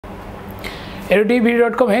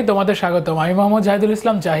edu.com তোমাদের স্বাগতম। আমি মোহাম্মদ জাহিদুল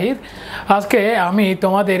ইসলাম জাহিদ। আজকে আমি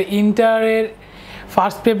তোমাদের ইন্টারের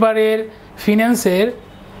ফার্স্ট পেপারের ফিন্যান্সের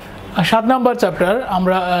 7 নম্বর চ্যাপ্টার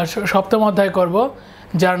আমরা সপ্তম অধ্যায় করব,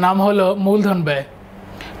 যার নাম হলো মূলধন ব্যয়।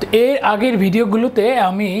 তো এর আগের ভিডিওগুলোতে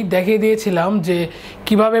আমি দেখিয়ে দিয়েছিলাম যে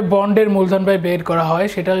কিভাবে বন্ডের মূলধন ব্যয় বের করা হয়,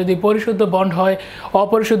 সেটা যদি পরিশুদ্ধ বন্ড হয়,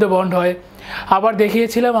 অপরিশুদ্ধ বন্ড হয়। আবার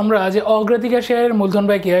দেখিয়েছিলাম আমরা যে অগ্রাধিকার শেয়ারের মূলধন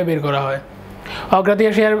ব্যয় কীভাবে বের করা হয়।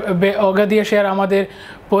 অগ্রাধিকার শেয়ার আমাদের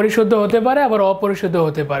পরিশুদ্ধ হতে পারে, আবার অপরিশুদ্ধ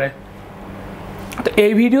হতে পারে। তো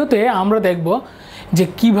এই ভিডিওতে আমরা দেখব যে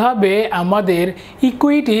কিভাবে আমাদের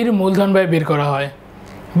ইকুইটির মূলধন ব্যয় বের করা হয়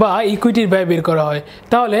বা ইকুইটির ব্যয় বের করা হয়।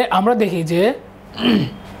 তাহলে আমরা দেখি যে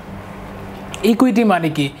ইকুইটি মানে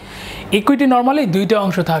কি। ইকুইটি নর্মালি দুইটা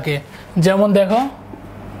অংশ থাকে, যেমন দেখো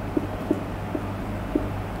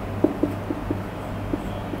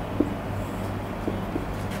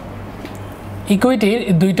ইকুইটির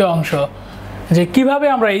দুইটা অংশ। যে কিভাবে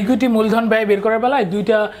আমরা ইকুইটি মূলধন ব্যয় বের করার বেলায়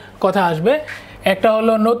দুইটা কথা আসবে। একটা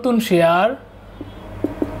হলো নতুন শেয়ার,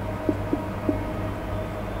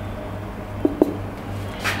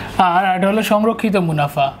 আর এটা হলো সংরক্ষিত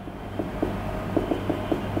মুনাফা।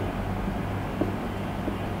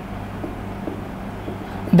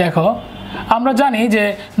 দেখো আমরা জানি যে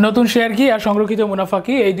নতুন শেয়ার কি আর সংরক্ষিত মুনাফা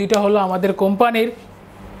কি, এই দুইটা হলো আমাদের কোম্পানির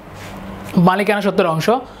মালিকানা সত্ত্বের অংশ।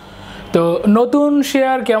 তো নতুন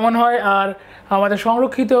শেয়ার কেমন হয় আর আমাদের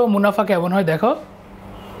সংরক্ষিত মুনাফা কেমন হয়, দেখো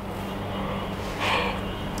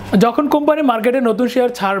যখন কোম্পানি মার্কেটে নতুন শেয়ার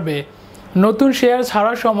ছাড়বে, নতুন শেয়ার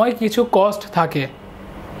ছাড়ার সময় কিছু কস্ট থাকে।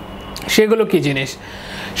 সেগুলো কি জিনিস?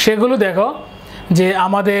 সেগুলো দেখো যে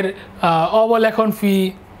আমাদের অবলেখন ফি,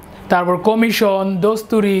 তারপর কমিশন,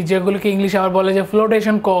 দস্তুরি, যেগুলোকে ইংলিশে আবার বলে যে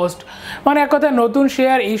ফ্লোটেশন কস্ট, মানে এক কথায় নতুন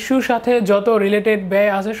শেয়ার ইস্যুর সাথে যত রিলেটেড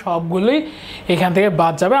ব্যয় আছে সবগুলোই এখান থেকে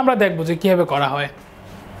বাদ যাবে। আমরা দেখবো যে কীভাবে করা হয়।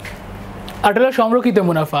 আর হলো সংরক্ষিত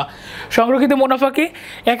মুনাফা। সংরক্ষিত মুনাফা কি?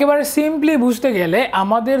 একেবারে সিম্পলি বুঝতে গেলে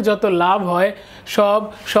আমাদের যত লাভ হয় সব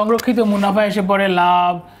সংরক্ষিত মুনাফা এসে পড়ে।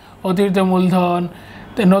 লাভ, অতিরিক্ত মূলধন,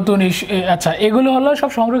 নতুন আচ্ছা, এগুলো হলো সব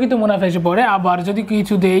সংরক্ষিত মুনাফা এসে পড়ে। আবার যদি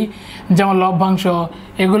কিছু দেই যেমন লভ্যাংশ,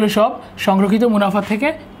 এগুলো সব সংরক্ষিত মুনাফা থেকে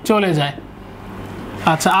চলে যায়।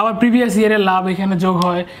 আচ্ছা, আবার প্রিভিয়াস ইয়ারের লাভ এখানে যোগ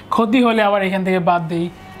হয়, ক্ষতি হলে আবার এখান থেকে বাদ দিই।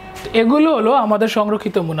 এগুলো হলো আমাদের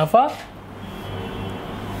সংরক্ষিত মুনাফা।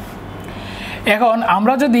 এখন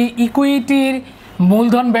আমরা যদি ইকুইটির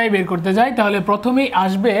মূলধন ব্যয় বের করতে যাই তাহলে প্রথমেই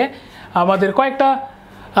আসবে আমাদের কয়েকটা।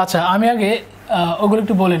 আচ্ছা, আমি আগে ওগুলো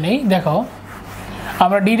একটু বলে নিই। দেখো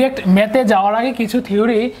আমরা ডিরেক্ট ম্যাথে যাওয়ার আগে কিছু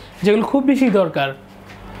থিওরি যেগুলো খুব বেশি দরকার।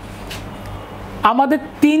 আমাদের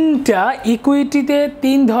তিনটা ইকুইটিতে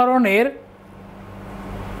তিন ধরনের,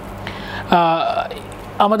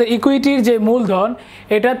 আমাদের ইকুইটির যে মূলধন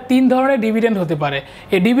এটা তিন ধরনের ডিভিডেন্ড হতে পারে।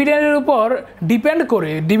 এই ডিভিডেন্ডের উপর ডিপেন্ড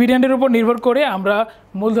করে, ডিভিডেন্ডের উপর নির্ভর করে আমরা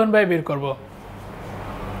মূলধন ব্যয় বের করব।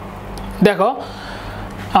 দেখো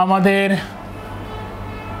আমাদের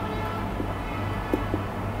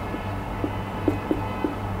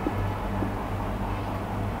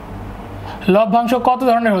লভ্যাংশ কত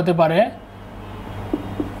ধরনের হতে পারে?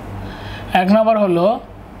 এক নম্বর হলো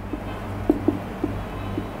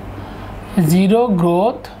জিরো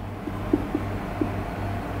গ্রোথ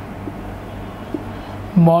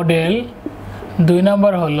মডেল, দুই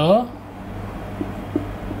নম্বর হলো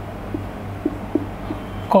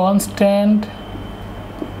কনস্ট্যান্ট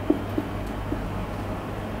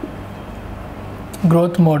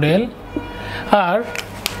গ্রোথ মডেল, আর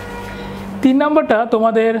তিন নম্বরটা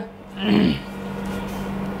তোমাদের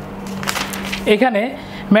এখানে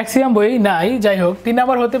ম্যাক্সিমাম বই নাই, যাই হোক তিন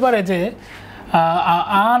নম্বর হতে পারে যে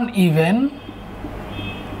আনইভেন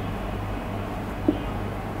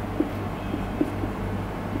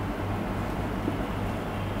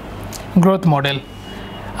গ্রোথ মডেল।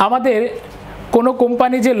 আমাদের কোনো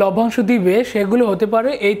কোম্পানি যে লভ্যাংশ দিবে সেগুলো হতে পারে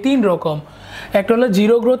এই তিন রকম। একটা হলো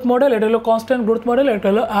জিরো গ্রোথ মডেল, এটা হলো কনস্ট্যান্ট গ্রোথ মডেল, একটা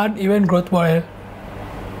হলো আনইভেন গ্রোথ মডেল।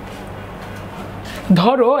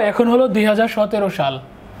 ধরো এখন হলো 2017 সাল,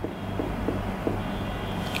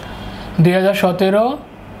 2017।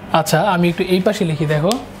 আচ্ছা, আমি একটু এই পাশে লিখি।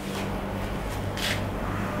 দেখো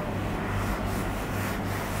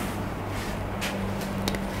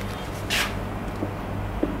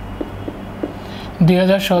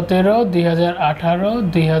 2017, 2018,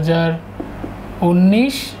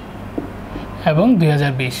 2019 এবং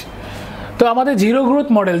 2020। তো আমাদের জিরো গ্রোথ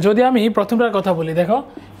মডেল, যদি আমি প্রথমটার কথা বলি, দেখো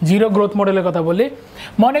জিরো গ্রোথ মডেলের কথা বলি।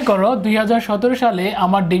 মনে করো 2017 সালে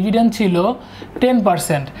আমার ডিভিডেন্ড ছিল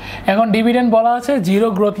 10%। এখন ডিভিডেন্ড বলা আছে জিরো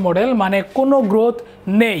গ্রোথ মডেল, মানে কোনো গ্রোথ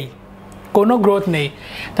নেই, কোনো গ্রোথ নেই।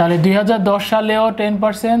 তাহলে 2010 সালেও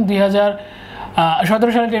 10%,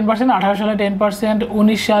 17 সালে 10%, 18 সালে 10%,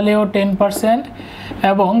 19 সালেও 10%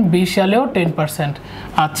 এবং 20 সালেও 10%।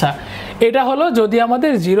 আচ্ছা, এটা হলো যদি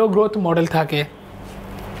আমাদের জিরো গ্রোথ মডেল থাকে।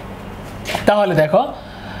 তাহলে দেখো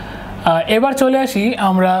এবার চলে আসি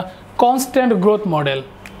আমরা কনস্ট্যান্ট গ্রোথ মডেল।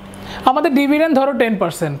 আমাদের ডিভিডেন্ড ধরো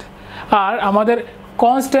 10% আর আমাদের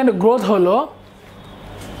কনস্ট্যান্ট গ্রোথ হলো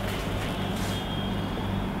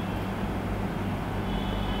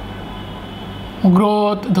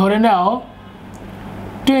গ্রোথ ধরে নাও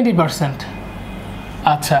 20%।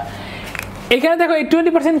 আচ্ছা, এখানে দেখো এই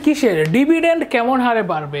 20% কিসের, ডিভিডেন্ড কেমন হারে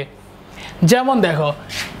বাড়বে। যেমন দেখো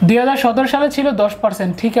 2017 সালে ছিল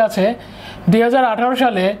 10%, ঠিক আছে। 2018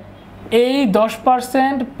 সালে এই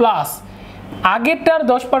 10% প্লাস আগেরটার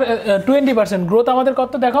 20% গ্রোথ আমাদের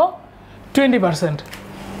কত দেখো 20%।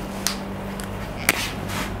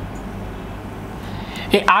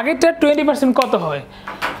 এই আগেরটার 20% কত হয়,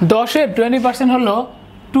 10-এর 20% হলো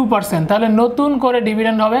 2%, তাহলে নতুন করে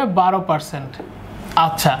ডিভিডেন্ড হবে 12%।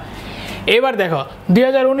 আচ্ছা, এবার দেখো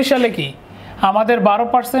 2019 সালে কি আমাদের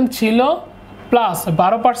 12% ছিল প্লাস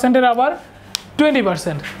 12%-এর আবার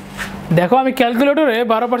 20%। দেখো আমি ক্যালকুলেটরে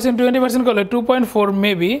 12% 20% করলে 2.4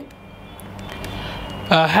 মেবি,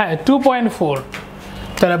 হ্যাঁ 2.4,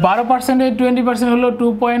 তাহলে 12%-এর 20% হলো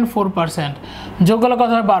 2.4%, যোগ করলে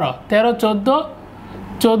কত হয় 12, 13,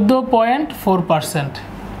 14.4%।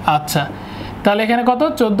 আচ্ছা, তাহলে এখানে কত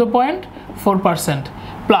 14.4%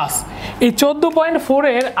 প্লাস এই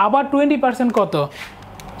 14.4-এর আবার 20% কত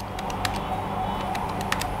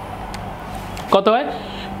হয়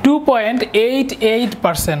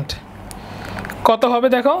 2.88%। কত হবে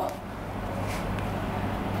দেখো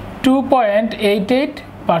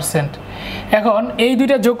 2.88%। এখন এই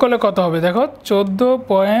দুইটা যোগ করলে কত হবে দেখো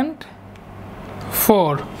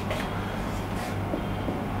 14.4,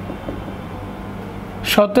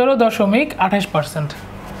 17.28%।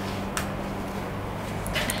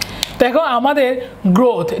 দেখো আমাদের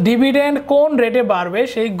গ্রোথ ডিভিডেন্ড কোন রেটে বাড়বে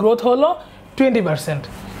সেই গ্রোথ হলো 20%।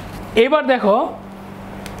 এবার দেখো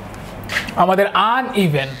আমাদের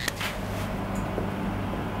আনইভেন,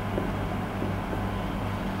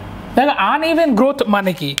 দেখো আনইভেন গ্রোথ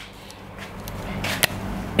মানে কি,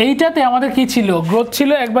 এইটাতে আমাদের কি ছিল, গ্রোথ ছিল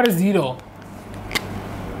একবারে জিরো,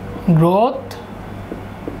 গ্রোথ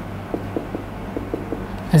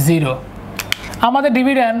জিরো। আমাদের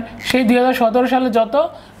ডিভিডেন্ড সেই 2017 সালে যত,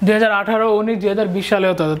 2018, 19, 2020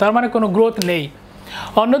 সালেও তত, তার মানে কোনো গ্রোথ নেই।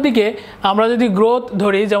 অন্যদিকে আমরা যদি গ্রোথ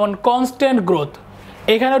ধরি যেমন কনস্ট্যান্ট গ্রোথ,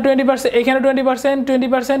 এখানেও 20%, এখানে 20%,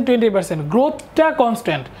 20%, 20%, গ্রোথটা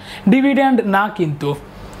কনস্ট্যান্ট, ডিভিডেন্ড না কিন্তু,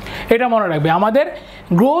 এটা মনে রাখবে। আমাদের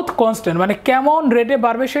গ্রোথ কনস্ট্যান্ট মানে কেমন রেটে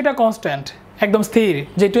বাড়বে সেটা কনস্ট্যান্ট, একদম স্থির,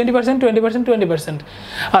 যে 20%, 20%, 20%।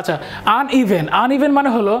 আচ্ছা, আনইভেন, আনইভেন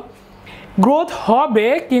মানে হলো গ্রোথ হবে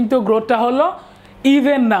কিন্তু গ্রোথটা হলো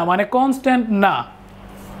ইভেন না, মানে কনস্ট্যান্ট না,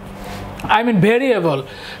 আই মিন ভেরিয়েবল।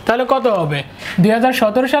 তাহলে কত হবে,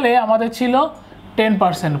 2017 সালে আমাদের ছিল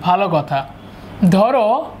 10%, ভালো কথা। ধরো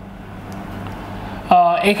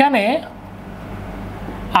এখানে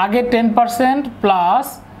আগে 10% প্লাস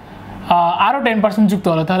আরও 10% যুক্ত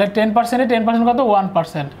হলো, তাহলে 10%-এ 10% কত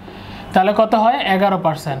 1%, তাহলে কত হয়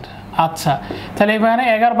 11%। আচ্ছা, তাহলে এখানে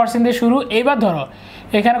 11% দিয়ে শুরু। এইবার ধরো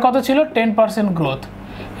এখানে কত ছিল 10% গ্রোথ,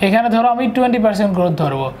 এখানে ধরো আমি 20% গ্রোথ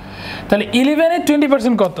ধরবো, তাহলে 11-এর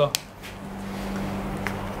 20% কত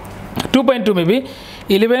 2.2 মেবি,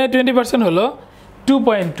 11-এর 20% হলো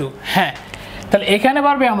 2.2। হ্যাঁ, তাহলে এখানে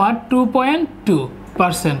বাড়বে আমার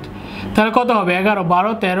 2.2%, তাহলে কত হবে 11,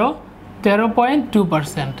 12, 13,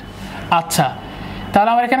 13.2%। আচ্ছা, তাহলে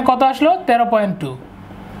আমার এখানে কত আসলো 13.2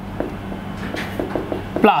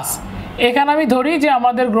 প্লাস এখানে আমি ধরি যে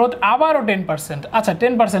আমাদের গ্রোথ আবারও 10%। আচ্ছা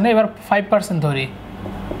 10%, এবার 5% ধরি,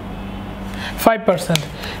 5%।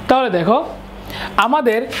 তাহলে দেখো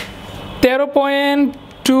আমাদের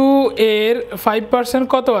 13.2 এর 5%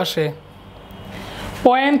 কত আসে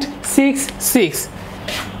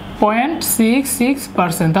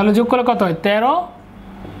 0.66%। তাহলে যোগ করলে কত হয়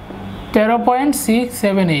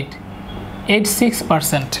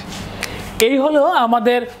 13.678, এই হলো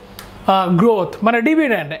আমাদের গ্রোথ মানে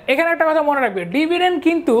ডিভিডেন্ড। এখানে একটা কথা মনে রাখবে, ডিভিডেন্ড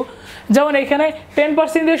কিন্তু যেমন এখানে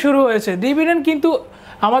 10% দিয়ে শুরু হয়েছে, ডিভিডেন্ড কিন্তু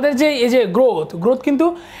আমাদের যে এই যে গ্রোথ কিন্তু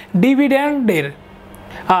ডিভিডেন্ডের,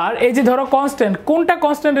 আর এই যে ধরো কনস্ট্যান্ট, কোনটা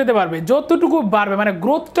কনস্ট্যান্ট হতে পারবে, যতটুকু বাড়বে মানে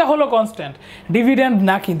গ্রোথটা হলো কনস্ট্যান্ট, ডিভিডেন্ড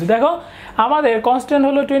না। কিন্তু দেখো আমাদের কনস্ট্যান্ট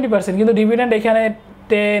হলো 20%, কিন্তু ডিভিডেন্ড এখানে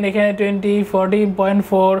 10, এখানে 20,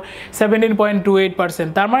 14.4, 17.28%,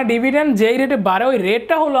 তার মানে ডিভিডেন্ড যেই রেটে বাড়ে ওই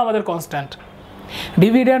রেটটা হলো আমাদের কনস্ট্যান্ট,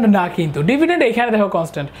 ডিভিডেন্ড না। কিন্তু ডিভিডেন্ড এখানে দেখো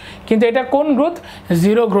কনস্ট্যান্ট, কিন্তু এটা কোন গ্রোথ,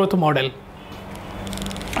 জিরো গ্রোথ মডেল।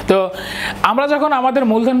 তো আমরা যখন আমাদের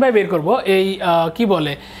মূলধন ব্যয় বের করব, এই কি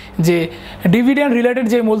বলে যে ডিভিডেন্ড রিলেটেড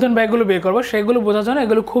যে মূলধন ব্যয়গুলো বের করবো সেগুলো বোঝার জন্য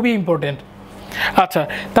এগুলো খুবই ইম্পর্টেন্ট। আচ্ছা,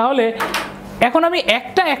 তাহলে এখন আমি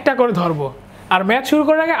একটা একটা করে ধরবো, আর ম্যাথ শুরু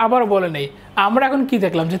করার আগে আবার বলে নেই আমরা এখন কি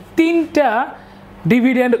দেখলাম যে 3টা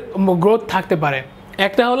ডিভিডেন্ড গ্রোথ থাকতে পারে।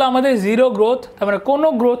 একটা হলো আমাদের জিরো গ্রোথ, তার মানে কোনো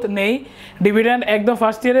গ্রোথ নেই, ডিভিডেন্ড একদম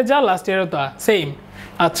ফার্স্ট ইয়ারে যা লাস্ট ইয়ারেও তা সেম।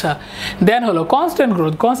 আচ্ছা, দেন হলো কনস্ট্যান্ট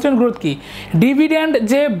গ্রোথ। কনস্ট্যান্ট গ্রোথ কি? ডিভিডেন্ড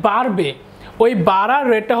যে বাড়বে ওই বাড়ার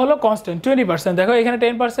রেটটা হলো কনস্ট্যান্ট 20%। দেখো এখানে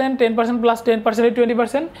 10%, 10% প্লাস 10%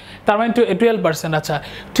 20%, তার মানে 12%। আচ্ছা,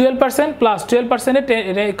 12% প্লাস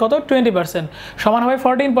 12% কত? 20% সমান হবে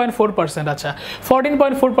 14.4%। আচ্ছা,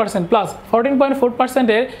 14.4% প্লাস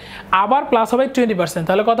 14.4%-এর আবার প্লাস হবে 20%,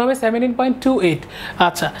 তাহলে কত হবে? 17.28।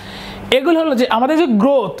 আচ্ছা, এগুলো হলো যে আমাদের যে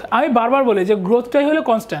গ্রোথ, আমি বারবার বলি যে গ্রোথটাই হলো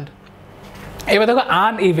কনস্ট্যান্ট। এবার দেখো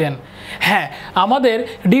আনইভেন। হ্যাঁ, আমাদের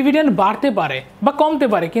ডিভিডেন্ড বাড়তে পারে বা কমতে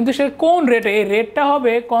পারে, কিন্তু সে কোন রেটে? এই রেটটা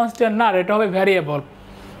হবে কনস্ট্যান্ট না, রেটটা হবে ভ্যারিয়েবল,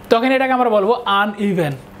 তখন এটাকে আমরা বলবো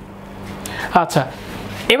আনইভেন। আচ্ছা,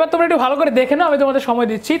 এবার তোমরা একটু ভালো করে দেখে নাও, আমি তোমাদের সময়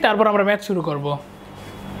দিচ্ছি, তারপর আমরা ম্যাথ শুরু করব।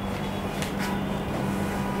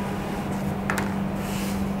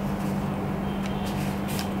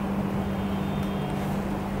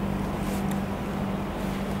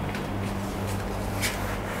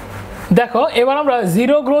 দেখো এবার আমরা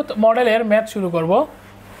জিরো গ্রোথ মডেলের ম্যাথ শুরু করব।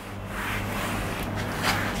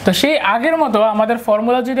 তো সেই আগের মতো আমাদের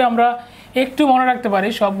ফর্মুলা যদি আমরা একটু মনে রাখতে পারি,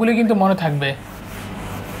 সবগুলি কিন্তু মনে থাকবে।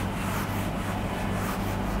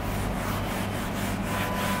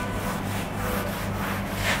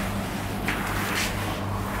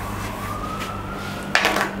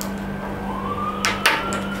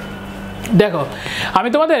 দেখো আমি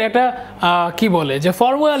তোমাদের একটা কি বলে যে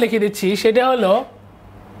ফর্মুলা লিখে দিচ্ছি, সেটা হলো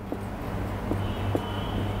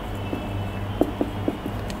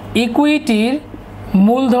ইকুইটির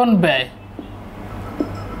মূলধন ব্যয়।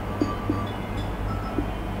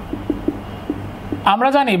 আমরা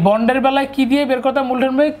জানি বন্ডের বেলায় কি দিয়ে বের করতাম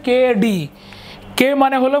মূলধন ব্যয়? K D. কে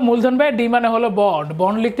মানে হলো মূলধন ব্যয়, ডি মানে হলো বন্ড,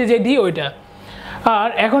 বন্ড লিখতে যে ডি ওইটা। আর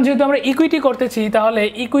এখন যেহেতু আমরা ইকুইটি করতেছি, তাহলে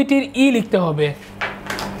ইকুইটির ই লিখতে হবে,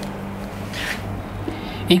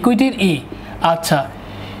 ইকুইটির ই। আচ্ছা,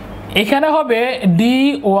 এখানে হবে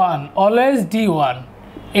D1, অলওয়েজ D1।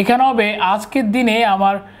 এখানে হবে আজকের দিনে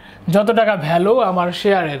আমার যত টাকা ভ্যালু আমার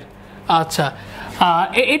শেয়ারের। আচ্ছা,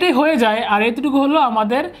 এটাই হয়ে যায়। আর এতটুকু হলো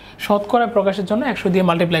আমাদের শতকরা প্রকাশের জন্য 100 দিয়ে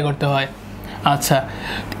মাল্টিপ্লাই করতে হয়। আচ্ছা,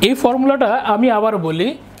 এই ফর্মুলাটা আমি আবার বলি,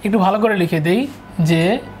 একটু ভালো করে লিখে দিই যে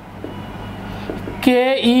কে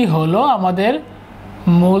ই হলো আমাদের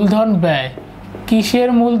মূলধন ব্যয়। কিসের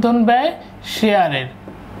মূলধন ব্যয়? শেয়ারের,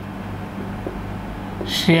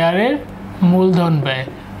 শেয়ারের মূলধন ব্যয়।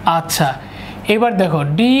 আচ্ছা, এবার দেখো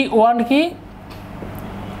D1 কি?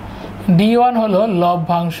 D1 হলো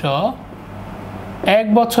লভ্যাংশ 1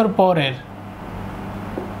 বছর পরের।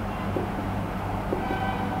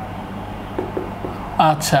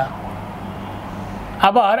 আচ্ছা,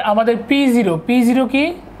 আবার আমাদের P0 কি?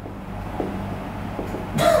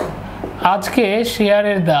 আজকে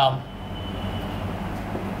শেয়ারের দাম।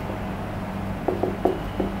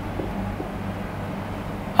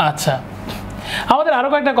 আচ্ছা, আমাদের আরো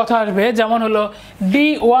কয়েকটা কথা আসবে, যেমন হলো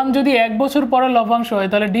D1 যদি 1 বছর পরে লভ্যাংশ হয়,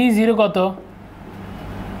 তাহলে D0 কত?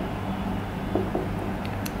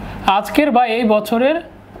 আজকের বা এই বছরের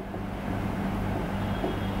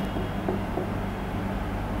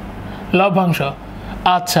লভ্যাংশ।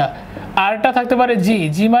 আচ্ছা, আরটা থাকতে পারে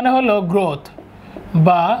জি মানে হলো গ্রোথ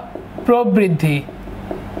বা প্রবৃদ্ধি।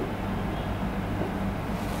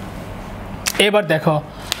 এবার দেখো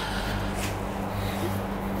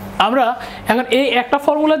আমরা এখন এই একটা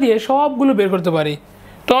ফর্মুলা দিয়ে সবগুলো বের করতে পারি।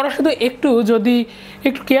 তোমরা শুধু যদি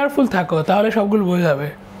একটু কেয়ারফুল থাকো তাহলে সবগুলো বোঝা যাবে।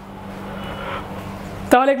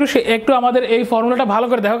 তাহলে একটু আমাদের এই ফর্মুলাটা ভালো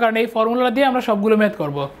করে দেখো, কারণ এই ফর্মুলাটা দিয়ে আমরা সবগুলো ম্যাথ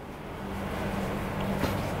করব।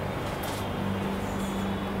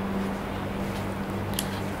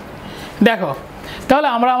 দেখো তাহলে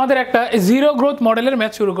আমরা আমাদের একটা জিরো গ্রোথ মডেলের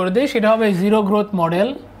ম্যাথ শুরু করে দিই, সেটা হবে জিরো গ্রোথ মডেল।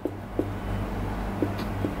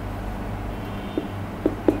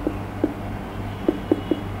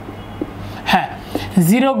 হ্যাঁ,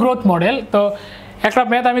 জিরো গ্রোথ মডেল। তো একটা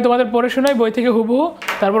ম্যাথ আমি তোমাদের পড়ে শোনাই বই থেকে হুবহু,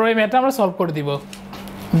 তারপর ওই ম্যাথটা আমরা সলভ করে দিব।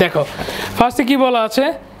 দেখো ফার্স্টে কি বলা আছে,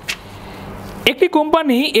 একটি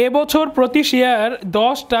কোম্পানি এবছর প্রতি শেয়ার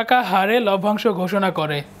 10 টাকা হারে লভ্যাংশ ঘোষণা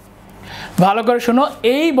করে। ভালো করে শোনো,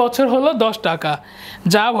 এই বছর হলো 10 টাকা,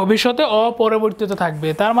 যা ভবিষ্যতে অপরিবর্তিত থাকবে।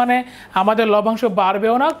 তার মানে আমাদের লভ্যাংশ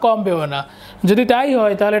বাড়বেও না কমবেও না। যদি তাই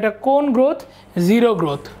হয় তাহলে এটা কোন গ্রোথ? Zero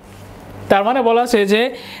growth. তার মানে বলা আছে যে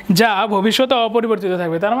যা ভবিষ্যতে অপরিবর্তিত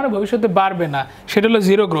থাকবে, তার মানে ভবিষ্যতে বাড়বে না, সেটা হলো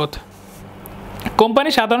জিরো গ্রোথ।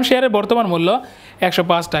 কোম্পানির সাধারণ শেয়ারের বর্তমান মূল্য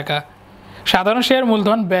 105 টাকা। সাধারণ শেয়ার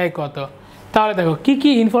মূলধন ব্যয় কত। তাহলে দেখো কি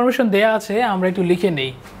কি ইনফরমেশন দেয়া আছে আমরা একটু লিখে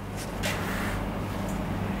নেই।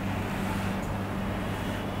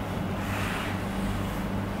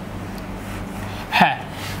 হ্যাঁ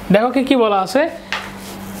দেখো কি কি বলা আছে।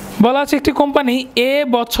 বলা আছে একটি কোম্পানি এ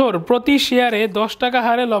বছর প্রতি শেয়ারে 10 টাকা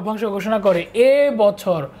হারে লভ্যাংশ ঘোষণা করে। এ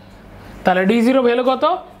বছর, তাহলে D0 ভ্যালু কত?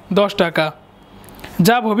 10 টাকা,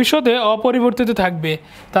 যা ভবিষ্যতে অপরিবর্তিত থাকবে।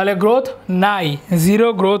 তাহলে গ্রোথ নাই, জিরো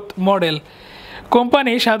গ্রোথ মডেল।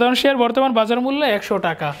 কোম্পানি সাধারণ শেয়ার বর্তমান বাজার মূল্য 100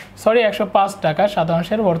 টাকা, সরি 105 টাকা সাধারণ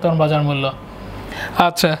শেয়ার বর্তমান বাজার মূল্য।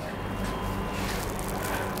 আচ্ছা,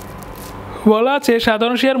 বলা আছে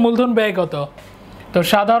সাধারণ শেয়ার মূলধন ব্যয় কত। তো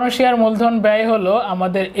সাধারণ শেয়ার মূলধন ব্যয় হলো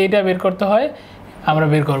আমাদের এইটা বের করতে হয়, আমরা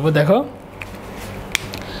বের করব। দেখো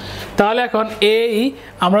তাহলে এখন এই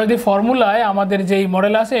আমরা যদি ফর্মুলায় আমাদের যেই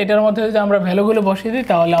মডেল আছে এটার মধ্যে যদি আমরা ভ্যালুগুলো বসিয়ে দিই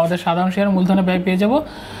তাহলে আমাদের সাধারণ শেয়ার মূলধনে ব্যয় পেয়ে যাব।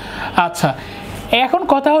 আচ্ছা, এখন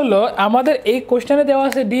কথা হলো আমাদের এই কোশ্চেনে দেওয়া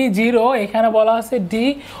আছে D0, এখানে বলা আছে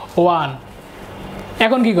D1।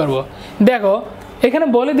 এখন কি করব? দেখো এখানে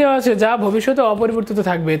বলে দেওয়া আছে যা ভবিষ্যতে অপরিবর্তিত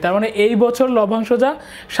থাকবে, তার মানে এই বছর লভ্যাংশ যা,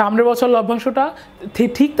 সামনের বছর লভ্যাংশটা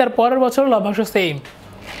ঠিক তার পরের বছর লভ্যাংশ সেম।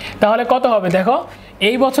 তাহলে কত হবে? দেখো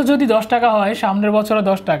এই বছর যদি 10 টাকা হয়, সামনের বছরও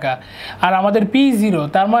 10 টাকা, আর আমাদের P0,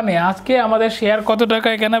 তার মানে আজকে আমাদের শেয়ার কত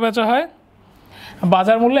টাকায় কেনা বেচা হয়?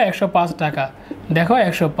 বাজার মূল্য 105 টাকা। দেখো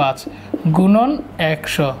 105 গুণন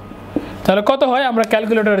 100, তাহলে কত হয় আমরা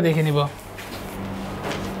ক্যালকুলেটরে দেখে নিব।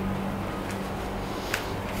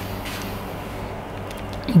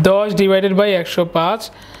 10 ডিভাইডেড বাই 105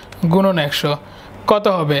 গুণন 100 কত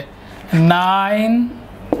হবে?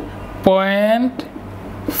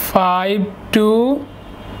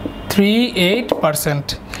 9.5238%।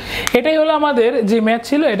 এটাই হলো আমাদের যে ম্যাথ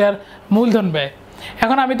ছিল, এটার মূলধন ব্যয়।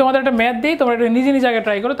 এখন আমি তোমাদের একটা ম্যাথ দিই, তোমরা এটা নিজে নিজে আগে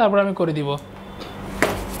ট্রাই করো, তারপর আমি করে দিব।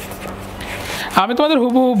 আমি তোমাদের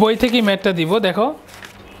হুবহু বই থেকেই ম্যাথটা দিব। দেখো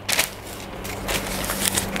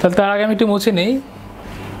তাহলে তার আগে আমি একটু মুছে নেই।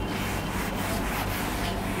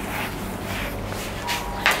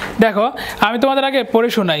 দেখো আমি তোমাদের আগে পড়ে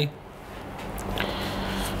শোনাই।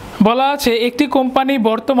 বলা আছে একটি কোম্পানি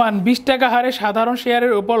বর্তমান 20 টাকা হারে সাধারণ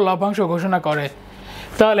শেয়ারের উপর লভ্যাংশ ঘোষণা করে।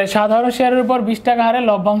 তাহলে সাধারণ শেয়ারের উপর 20 টাকা হারে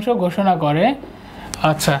লভ্যাংশ ঘোষণা করে।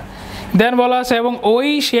 আচ্ছা, দেন বলা আছে এবং ওই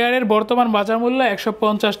শেয়ারের বর্তমান বাজার মূল্য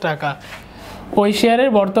 150 টাকা। ওই শেয়ারের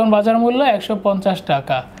বর্তমান বাজার মূল্য 150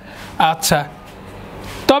 টাকা। আচ্ছা,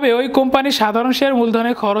 তবে ওই কোম্পানির সাধারণ শেয়ার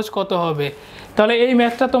মূলধনের খরচ কত হবে? তাহলে এই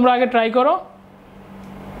ম্যাথটা তোমরা আগে ট্রাই করো।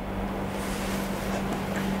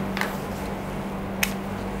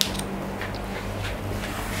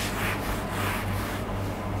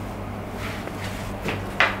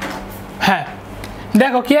 হ্যাঁ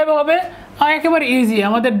দেখো কীভাবে হবে, একেবারে ইজি।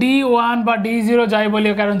 আমাদের D1 বা D0 যাই বলি,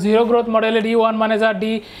 কারণ জিরো গ্রোথ মডেলে D1 মানে যা,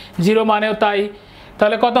 D0 মানেও তাই।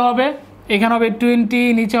 তাহলে কত হবে? এখানে হবে 20,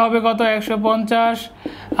 নিচে হবে কত? 150,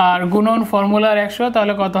 আর গুণন ফর্মুলার 100,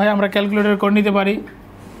 তাহলে কত হয় আমরা ক্যালকুলেটর করে নিতে পারি।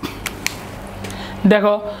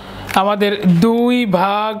 দেখো আমাদের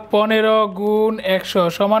 2/15 গুণ 100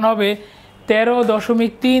 সমান হবে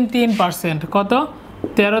 13.33%। কত?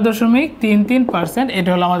 13.33%। এটা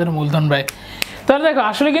হলো আমাদের মূলধন ব্যয়। তাহলে দেখো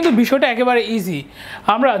আসলে কিন্তু বিষয়টা একেবারে ইজি।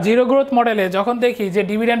 আমরা জিরো গ্রোথ মডেলে যখন দেখি যে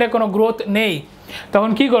ডিভিডেন্ডে কোনো গ্রোথ নেই,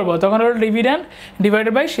 তখন কি করব? তখন হলো ডিভিডেন্ড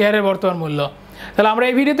ডিভাইডেড বাই শেয়ারের বর্তমান মূল্য। তাহলে আমরা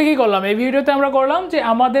এই ভিডিওতে কী করলাম? এই ভিডিওতে আমরা করলাম যে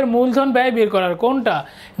আমাদের মূলধন ব্যয় বের করার কোনটা,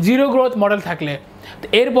 জিরো গ্রোথ মডেল থাকলে।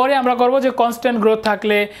 এরপরে আমরা করব যে কনস্ট্যান্ট গ্রোথ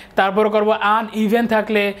থাকলে, তারপর করব আনইভেন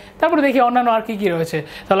থাকলে, তারপরে দেখি অন্যান্য আর কী কী রয়েছে।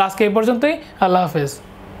 তাহলে আজকে এই পর্যন্তই। আল্লাহ হাফেজ।